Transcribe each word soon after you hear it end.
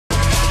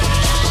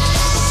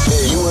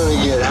Hey, you wanna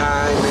get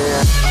high,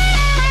 man?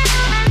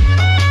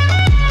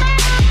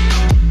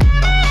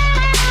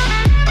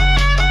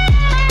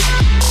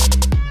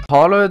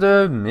 Hallo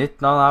du,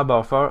 mitt navn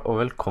Bafar, og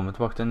velkommen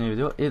tilbake til en ny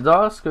video. I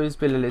dag skal vi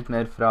spille litt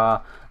mer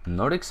fra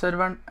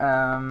NordicServeren.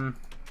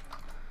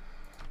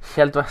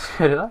 Helt hva jeg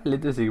skal gjøre da,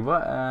 litt usikker på.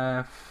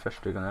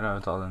 Første vi kan gjøre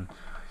er å ta den.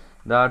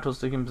 Det er 2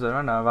 stykker på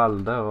serveren, det er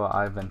Valde og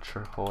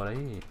iVenture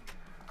HD.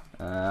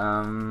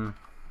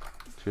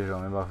 Skal vi se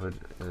om vi bare får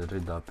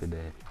rydda opp i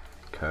det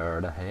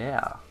kølet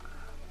her.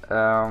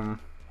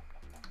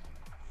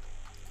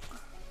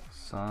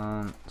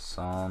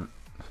 Sånn.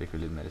 Fikk vi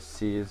litt mer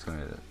side, så kan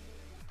vi gjøre det.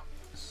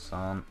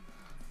 Sånn.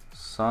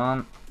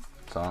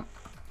 Nå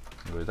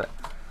går vi til.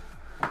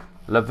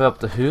 Løper vi opp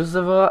til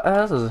huset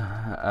vårt.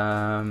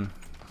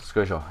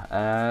 Skal vi se.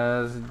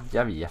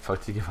 Jeg vet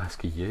faktisk ikke hva jeg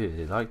skal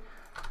gjøre i dag.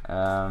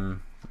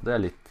 Det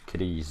er litt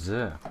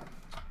krise.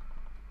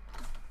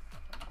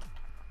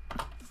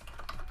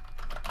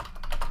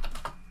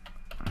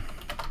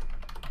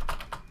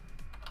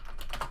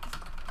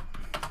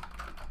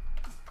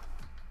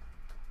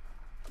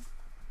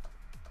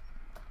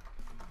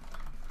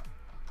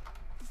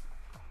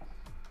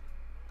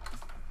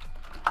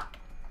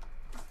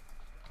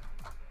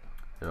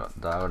 Ja,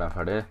 der var den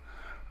ferdig.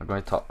 Nå kan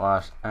vi ta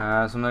her.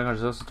 Som dere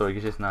kanskje så står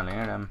ikke kisten her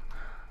lenger.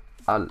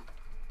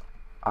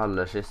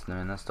 Alle kistene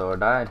mine står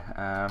der.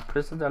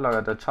 Pluss at jeg har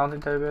laget et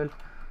chanting table.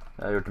 Det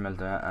har jeg gjort i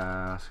meldte.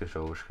 Skal vi se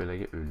hvor skal vi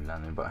legge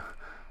ullen i bare.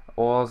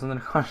 Og som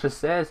dere kanskje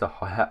ser, så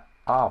har jeg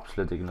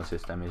absolutt ikke noe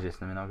system i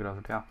kistene mine akkurat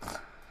for tida.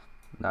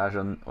 Det er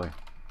sånn, oi.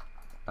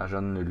 Det er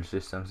sånn null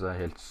system, så det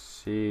er helt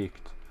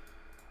sykt.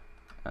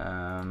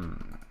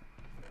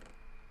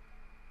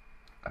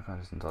 Jeg kan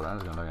nesten ta den,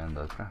 så kan jeg lage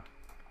enda et, tror jeg.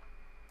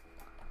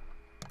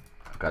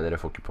 Ok, dere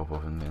får ikke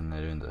pop-offen min i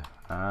vinduet.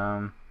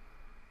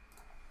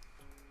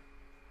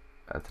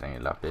 Jeg trenger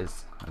lapis.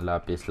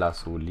 Lapis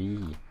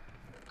lazuli.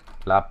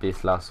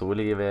 Lapis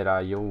lazuli vera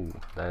jo.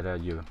 Der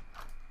er jo.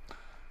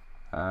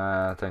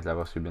 Jeg tenkte jeg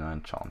bare skulle begynne å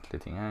enchante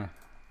litt ting her.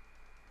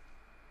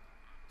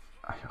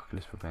 Jeg har ikke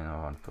lyst på penger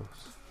og varmt på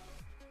oss.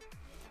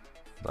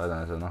 Da er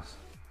denne sønn, ass.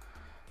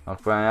 Nok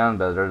på en igjen.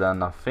 Better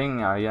than nothing,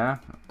 er det ikke?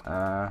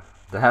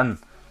 Den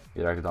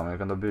gir jeg ikke ta med.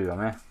 Jeg kan ta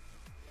bua mi.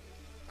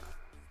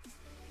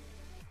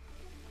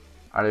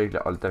 Er det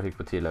virkelig alt jeg fikk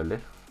på 10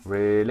 leveler?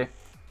 Really?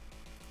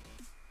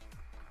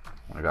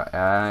 Ok,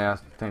 jeg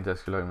tenkte jeg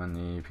skulle lage meg en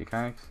ny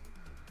pickaxe.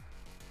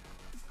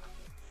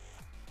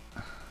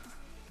 Da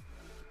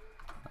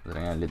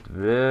trenger jeg litt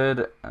wood.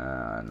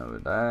 Noe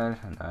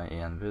der. Det er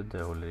 1 wood,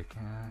 det holder ikke.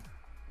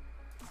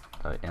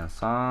 Da er 1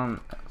 sånn.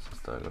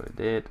 Så går vi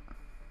dit.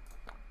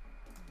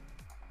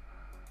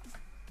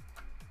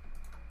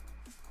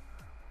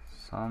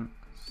 Sånn.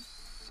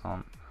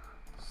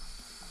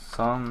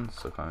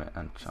 Så kan vi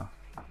encha.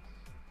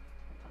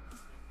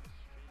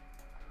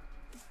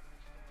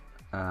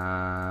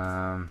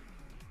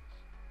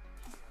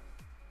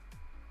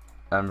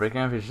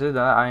 Breaking and fishes,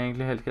 det er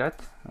egentlig helt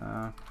greit.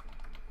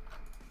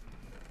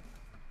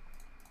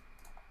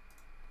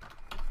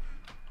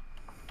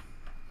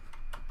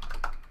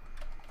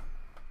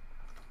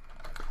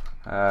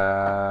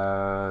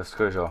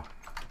 Skal vi se.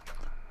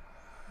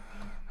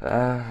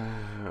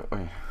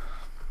 Oi.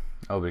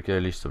 Jeg håper ikke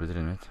jeg lyst opp i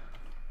trynet mitt.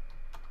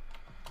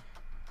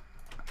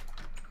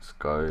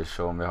 Skal vi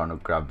se om vi har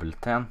noe gravel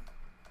til en.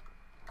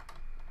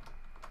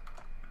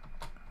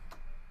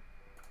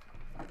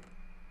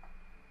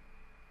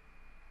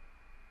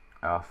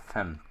 Ja,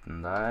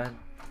 15 der.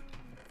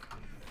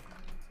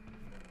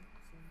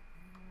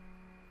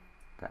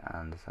 Det er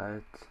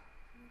andesite.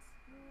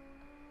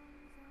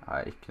 Jeg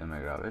har ikke noe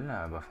mer gravel, jeg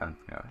har bare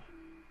 15 gravel.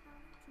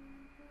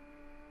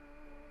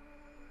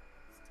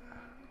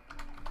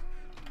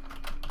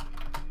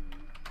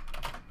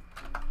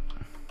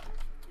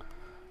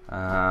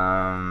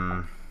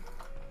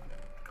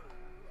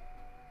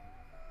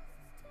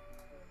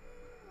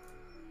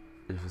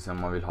 Vi får se om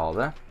man vil ha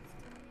det.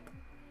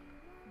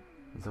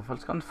 I så fall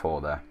skal den få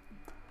det.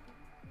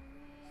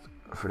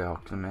 For jeg har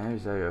ikke noe mer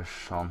hvis jeg gjør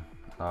sånn.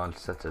 Da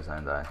setter det seg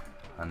inn der.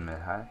 En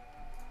mer her.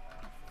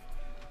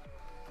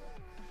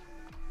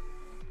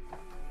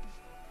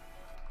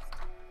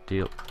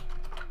 Deal.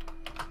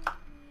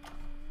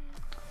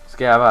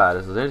 Skal jeg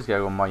være så til? Skal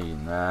jeg gå og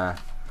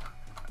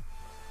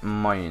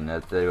mine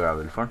etter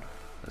gravel for den?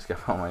 Det skal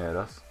jeg faen meg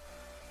gjøre, ass.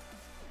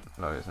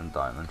 Lages en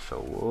diamond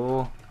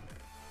show.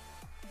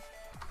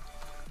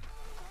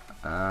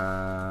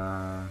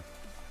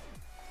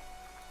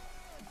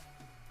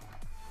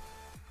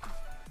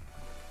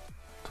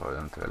 Tar vi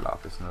de 3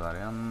 lapisene der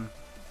igjen.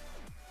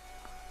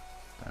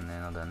 Den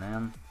ene og den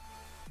igjen.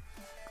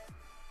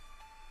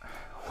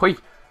 Hoi!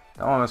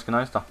 Det var ganske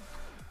nice, da.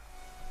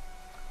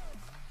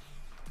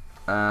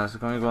 Så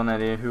kan vi gå ned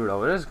i hula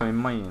våre, så kan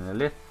vi mine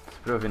litt.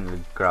 Prøve å finne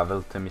litt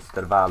gravel til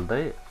Mr.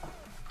 Valde.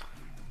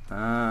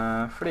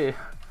 Fordi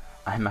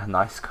I'm a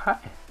nice guy.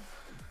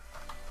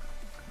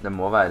 Det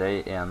må være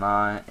i en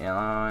av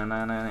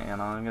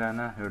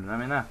greiene, hulene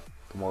mine.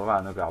 Det må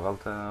være noe gravel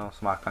til,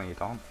 som jeg kan gi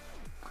til han.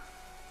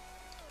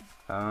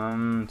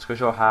 Skal vi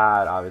se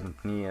her, er vi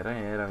nere,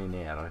 her er vi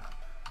nere.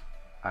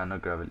 Er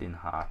noe gravel inn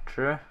her,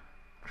 tror jeg.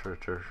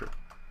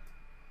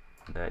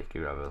 Det er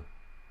ikke gravel.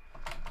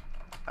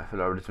 Jeg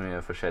føler det har blitt så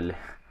mye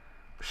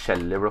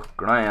forskjellige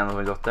blokker nå.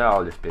 1.8, jeg har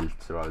aldri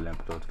spilt survival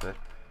 1.8 før.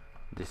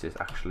 This is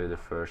actually the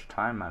first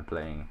time I'm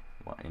playing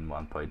in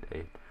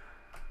 1.8.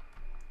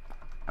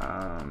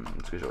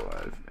 Skal vi se,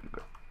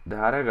 det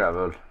her er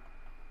gravel.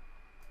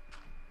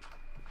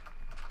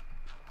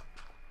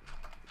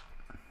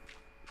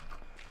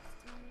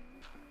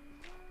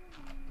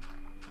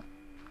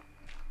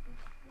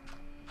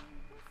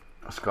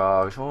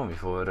 Skal vi se om vi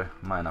får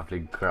mineapple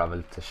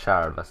gravel til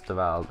selveste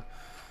veld.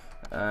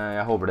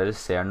 Jeg håper dere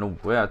ser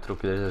noe. Jeg tror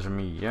ikke dere ser så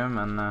mye,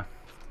 men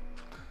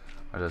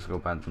kanskje jeg skal gå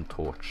på enten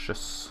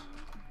torches.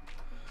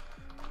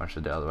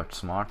 Kanskje det hadde vært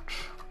smart.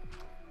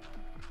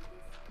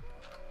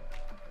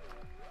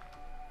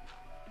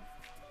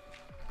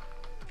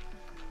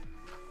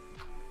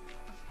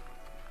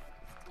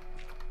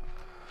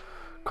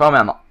 Kom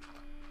igjen da.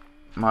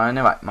 Mine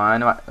i vei.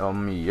 Det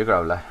var mye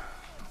gravel her.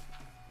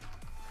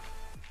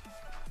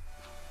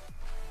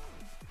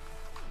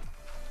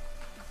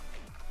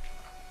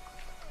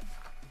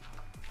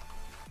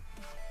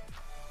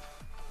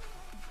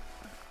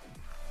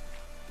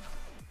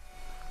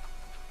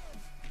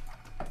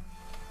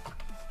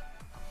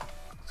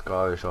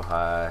 Skal vi se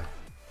her.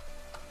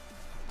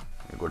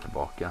 Vi går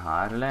tilbake igjen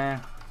her, eller?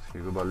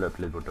 Skal vi bare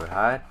løpe litt bortover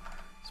her.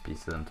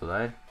 Spise den to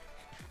der.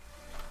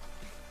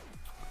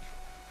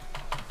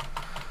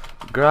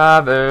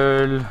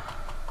 Gravel!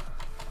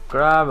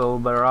 Gravel,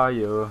 where are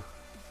you?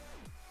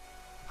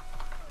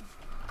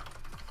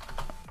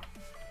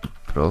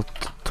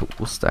 Brått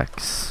 2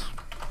 stacks.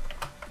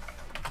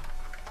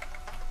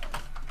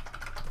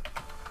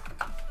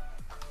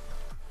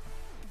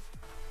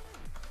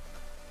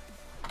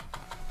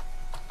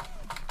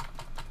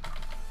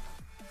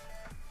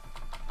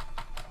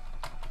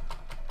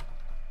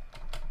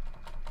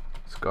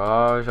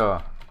 Skal vi se.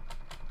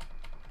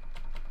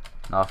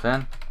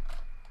 Nothing.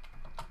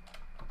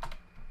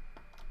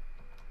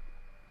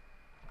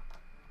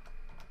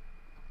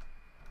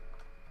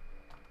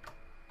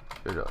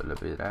 Skal vi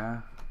løpe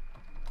videre.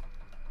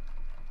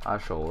 Her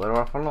shoulder i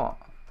hvert fall nå.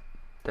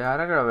 Det her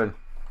er gravel.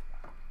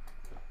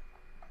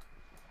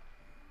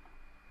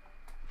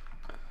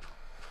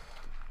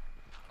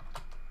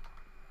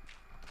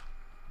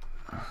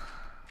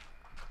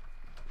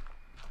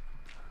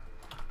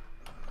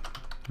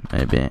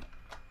 Maybe.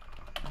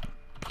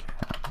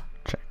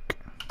 Check.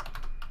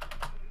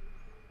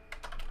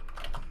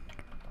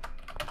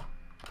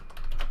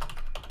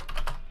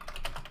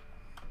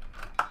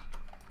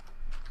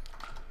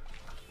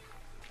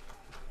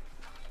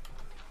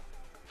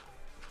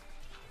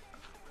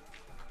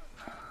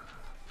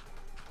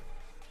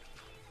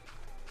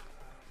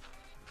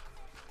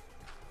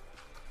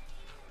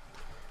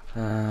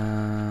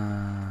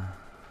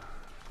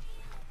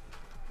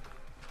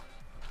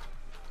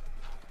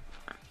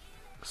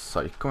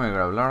 Psycho mye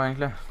gravel her da,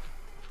 egentlig.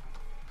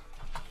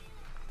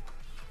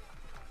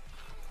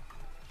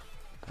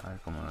 Der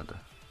kommer det, vet du.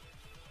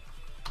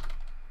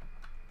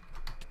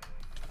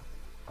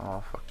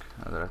 Åh, fuck.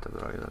 Det er rett på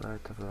draget,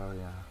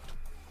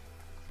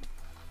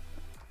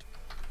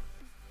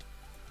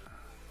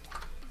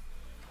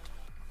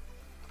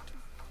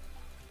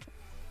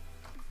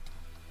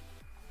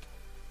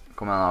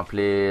 Kom igjen da,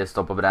 please,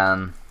 stopp og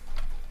brenn.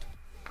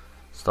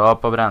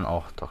 Stopp og brenn.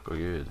 Åh, takk og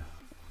Gud.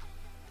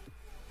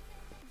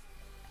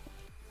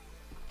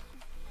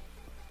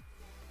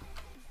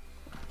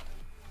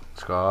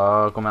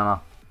 Kom igjen da.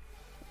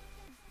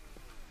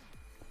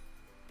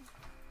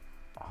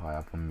 Har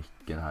jeg på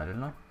mikken her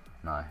eller noe?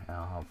 Nei, jeg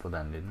har på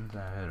den lyden,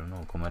 så jeg hører om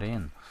noe kommer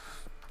inn.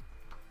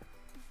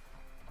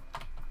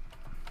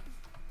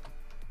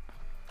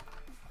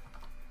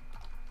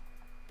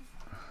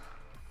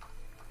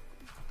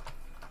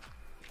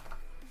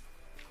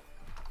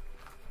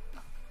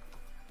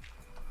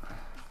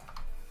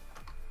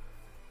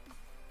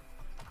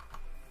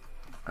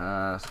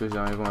 Skal vi se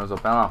om vi kommer oss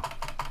opp igjen da.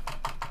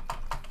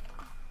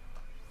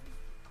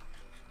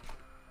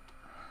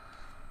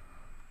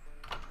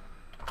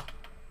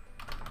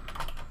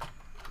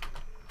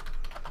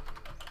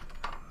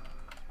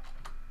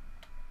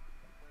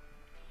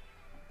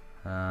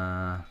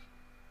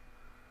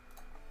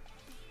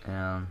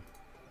 En,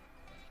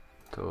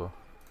 to.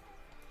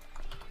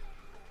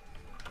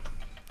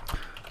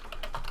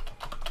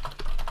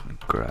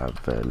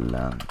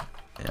 Gravelen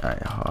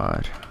jeg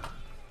har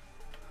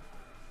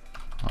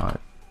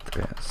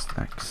 3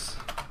 snacks.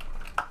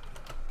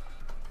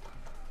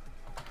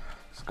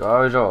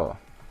 Skal vi se.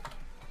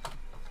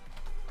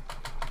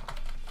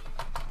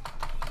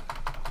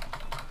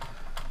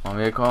 Om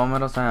vi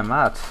kommer oss hjem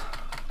et,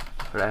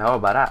 for jeg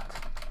har bare et.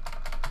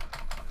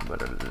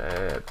 Bare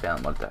løp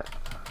gjennom alt det her.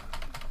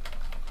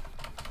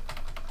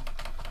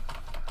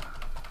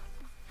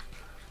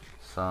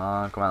 Så,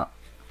 kom igjen da.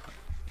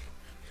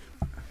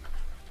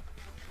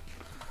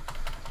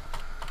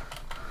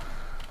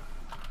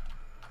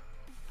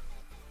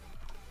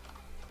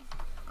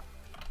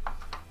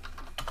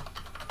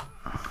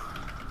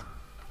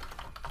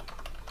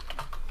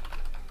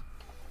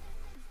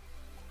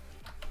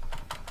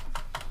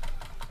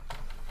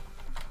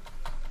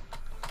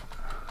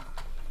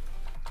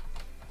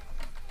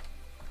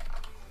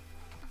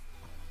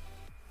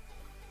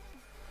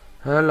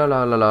 La la la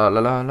la la la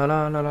la la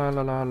la la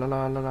la la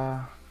la la la.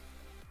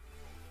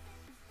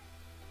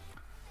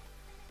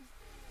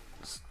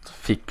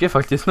 Fikk vi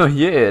faktisk noe å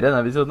gjøre i denne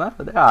episoden her.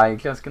 Det er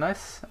egentlig ganske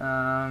nice.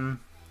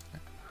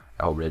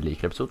 Jeg håper dere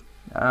liker episoden.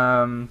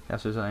 Jeg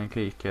synes det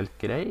egentlig gikk helt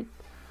greit.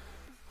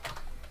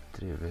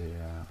 Driver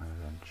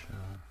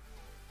adventure.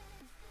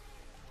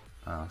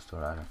 Ja, han står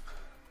der.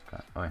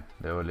 Okay. Oi,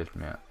 det var litt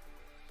mye.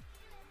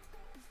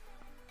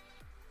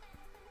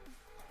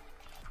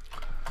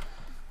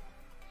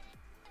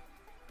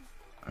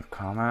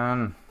 Come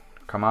on.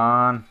 Come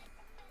on.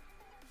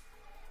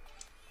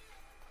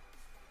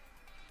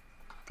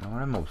 Nå var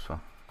det mobs på.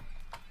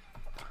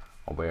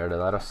 Og hva gjør det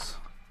der, ass?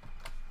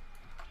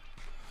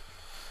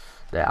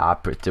 Det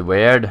er pretty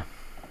weird.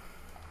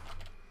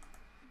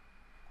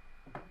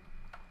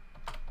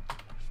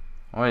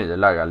 Oi, det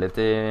laget litt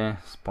i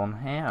spawn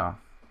her.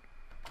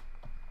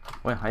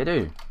 Oi, hei du.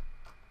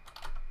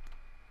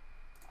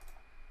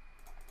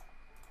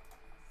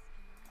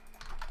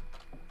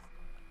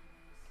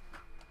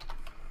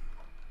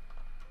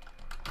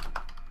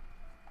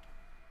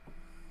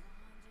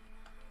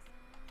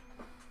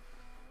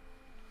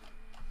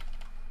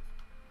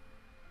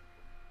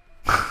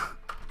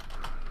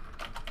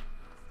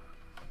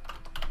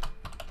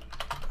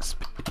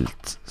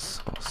 Spilt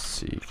så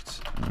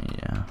sykt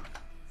mye.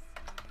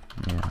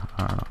 Ja.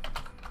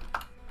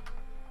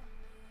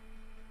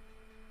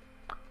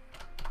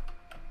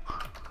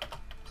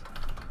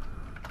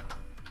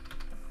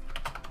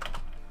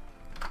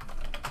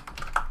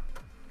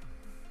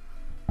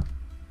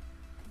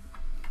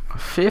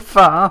 Fy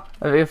faen!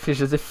 Jeg fikk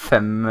ikke til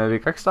 5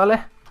 vikaks da,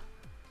 eller?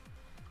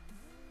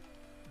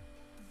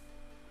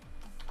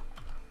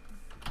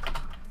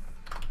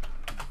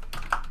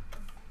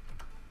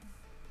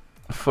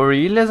 For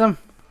real, liksom.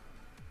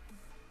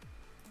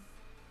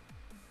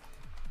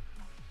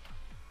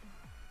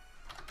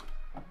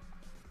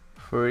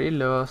 For real,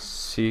 det var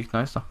sykt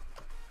nice, da.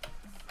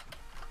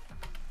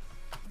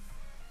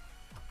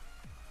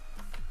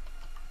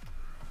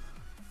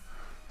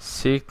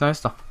 Sykt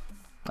nice, da.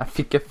 Jeg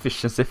fikk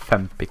efficiency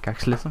 5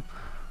 pickaxe, liksom.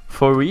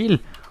 For real.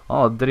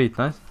 Å,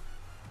 dritnice.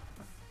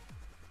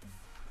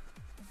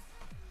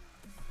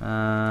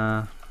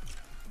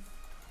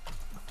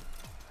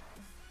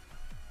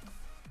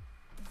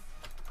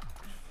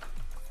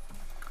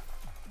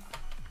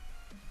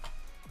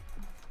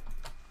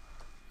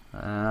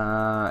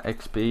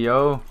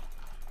 XPO.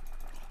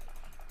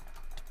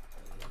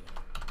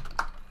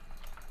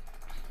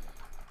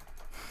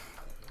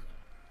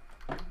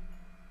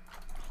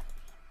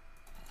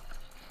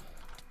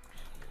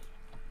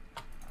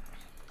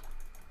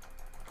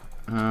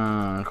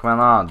 Kom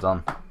igjen da,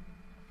 John.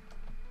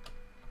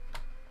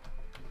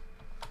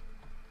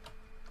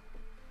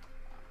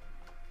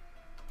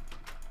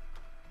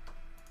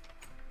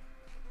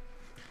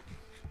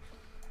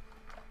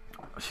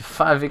 Fy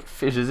faen, jeg fikk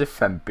fishes i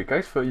 5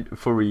 pickaxe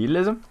for real,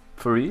 liksom.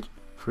 For real,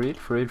 for real,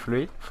 for real, for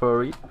real, for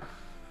real.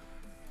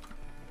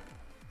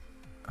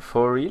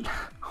 For real.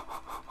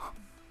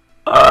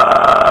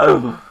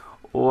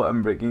 Og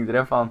unbreaking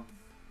 3, faen.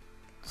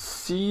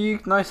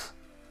 Sykt nice.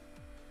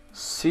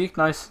 Sykt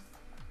nice.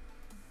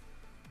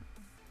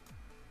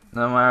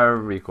 Nå må jeg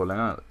recall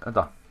en gang. Vent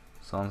da.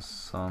 Sånn,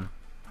 sånn.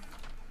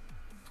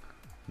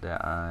 Det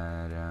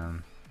er...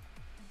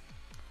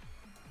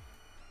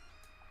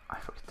 Nei,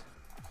 fuck it.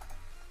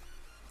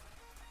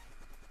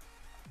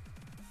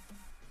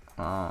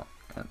 En.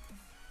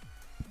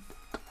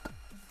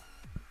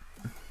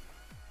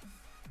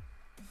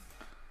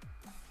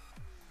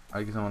 Er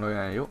det ikke sånn noe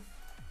jeg? Jo.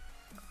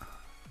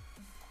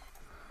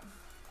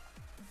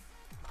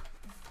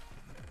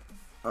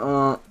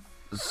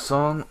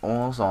 Sånn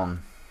og sånn.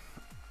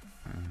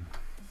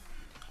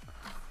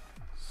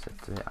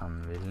 Setter vi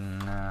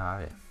anvillen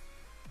her.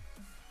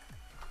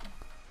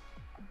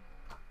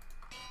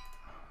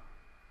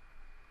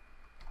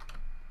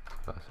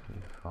 Da skal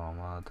vi få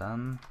med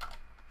den.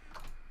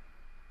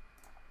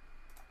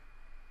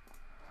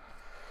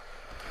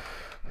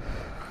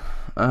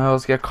 Hva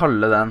skal jeg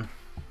kalle den?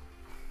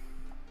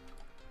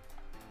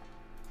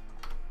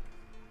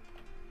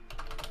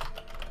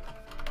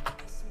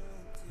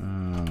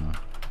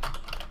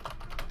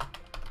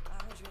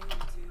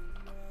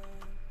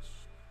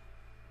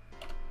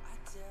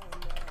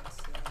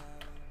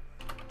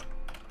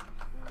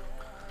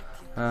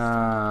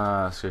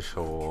 Skal vi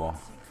se.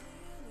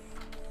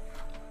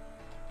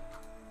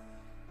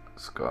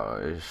 Skal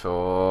vi se.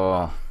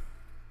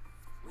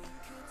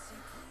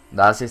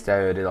 Det er siste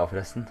jeg gjør i dag,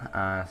 forresten.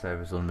 Så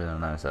episoden begynner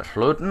å nærme seg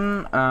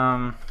slutten.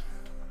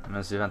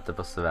 Mens vi venter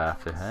på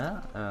Svæfer her,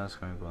 så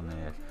kan vi gå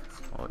ned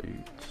og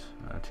ut.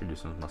 Det er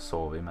tydeligvis noen som har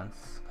sovet imens.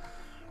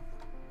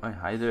 Oi,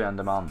 hei du,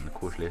 Enderman.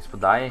 Koselig på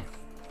deg.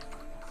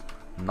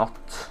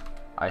 Not.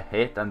 I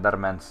hate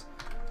Endermans.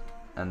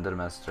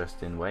 Endermans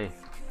dressed in way.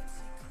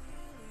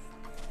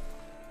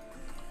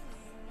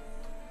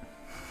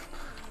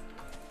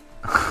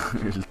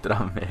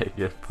 Ultra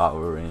Mega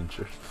Power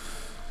Rangers.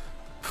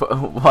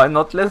 Why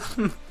not,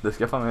 liksom? Det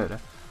skal jeg faen meg gjøre.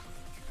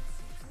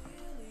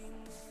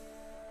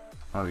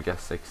 Nå har vi ikke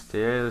 60,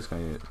 det skal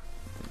vi...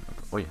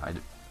 Oi, hei du.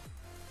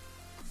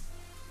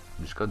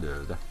 Du skal dø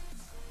det.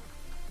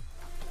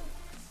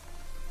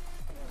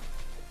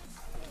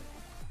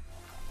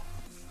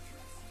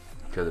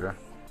 Kødder du?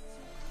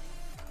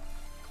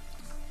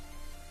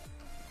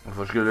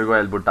 Hvorfor skulle du gå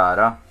helt bort der,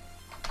 da?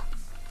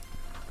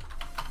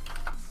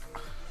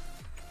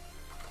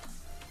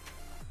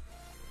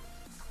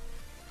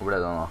 Hvor ble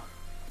det nå?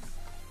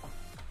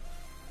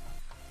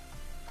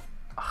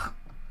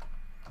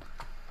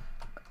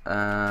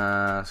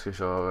 Skal vi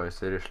se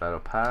hvis vi rusler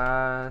opp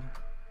her.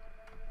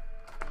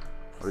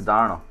 Hvor er vi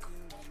der nå?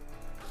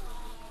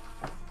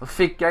 Nå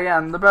fikk jeg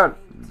endebøl!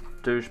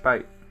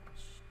 Douchebag.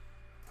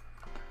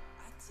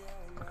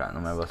 Ok, nå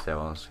må jeg bare se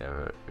hva han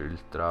skriver.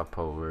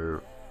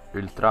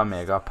 Ultra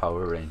Mega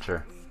Power Ranger.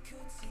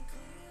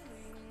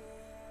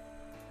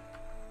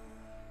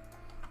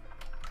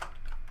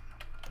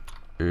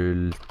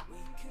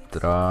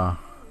 Ultra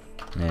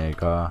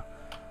Mega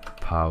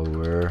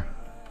Power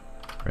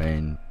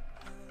Ranger.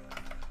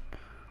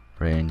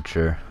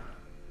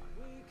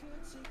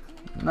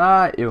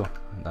 Nei, jo.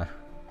 Der.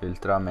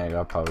 Ultra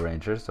Mega Power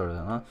Ranger, står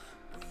det nå?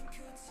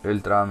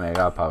 Ultra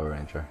Mega Power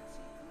Ranger.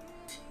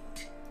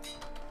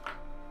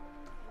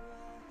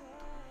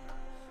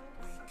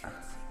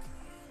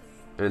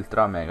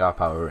 Ultra Mega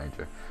Power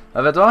Ranger.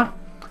 Ja, vet du hva?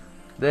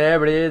 Det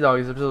blir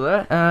dagens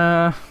episode.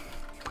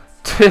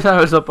 Tusen takk for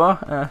at du så på.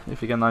 Vi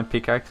fikk en nice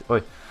pickaxe.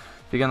 Oi.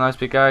 Fikk en nice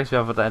pickaxe. Vi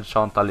har fått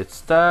enchantet litt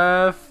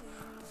stuff.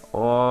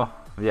 Og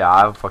vi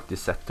er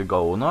faktisk set to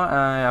go nå.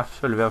 Jeg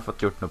føler vi har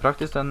fått gjort noe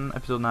praktisk denne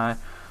episoden her.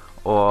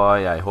 Og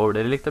jeg håper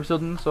dere likte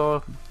episoden,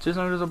 så tusen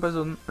takk for at du så på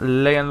episoden.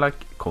 Legg en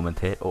like,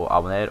 kommenter og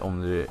abonner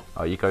om du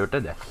ikke har gjort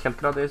det. Det er helt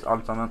gratis,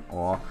 alt sammen.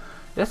 Og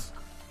yes,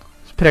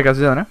 så prekes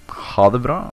vi senere. Ha det bra.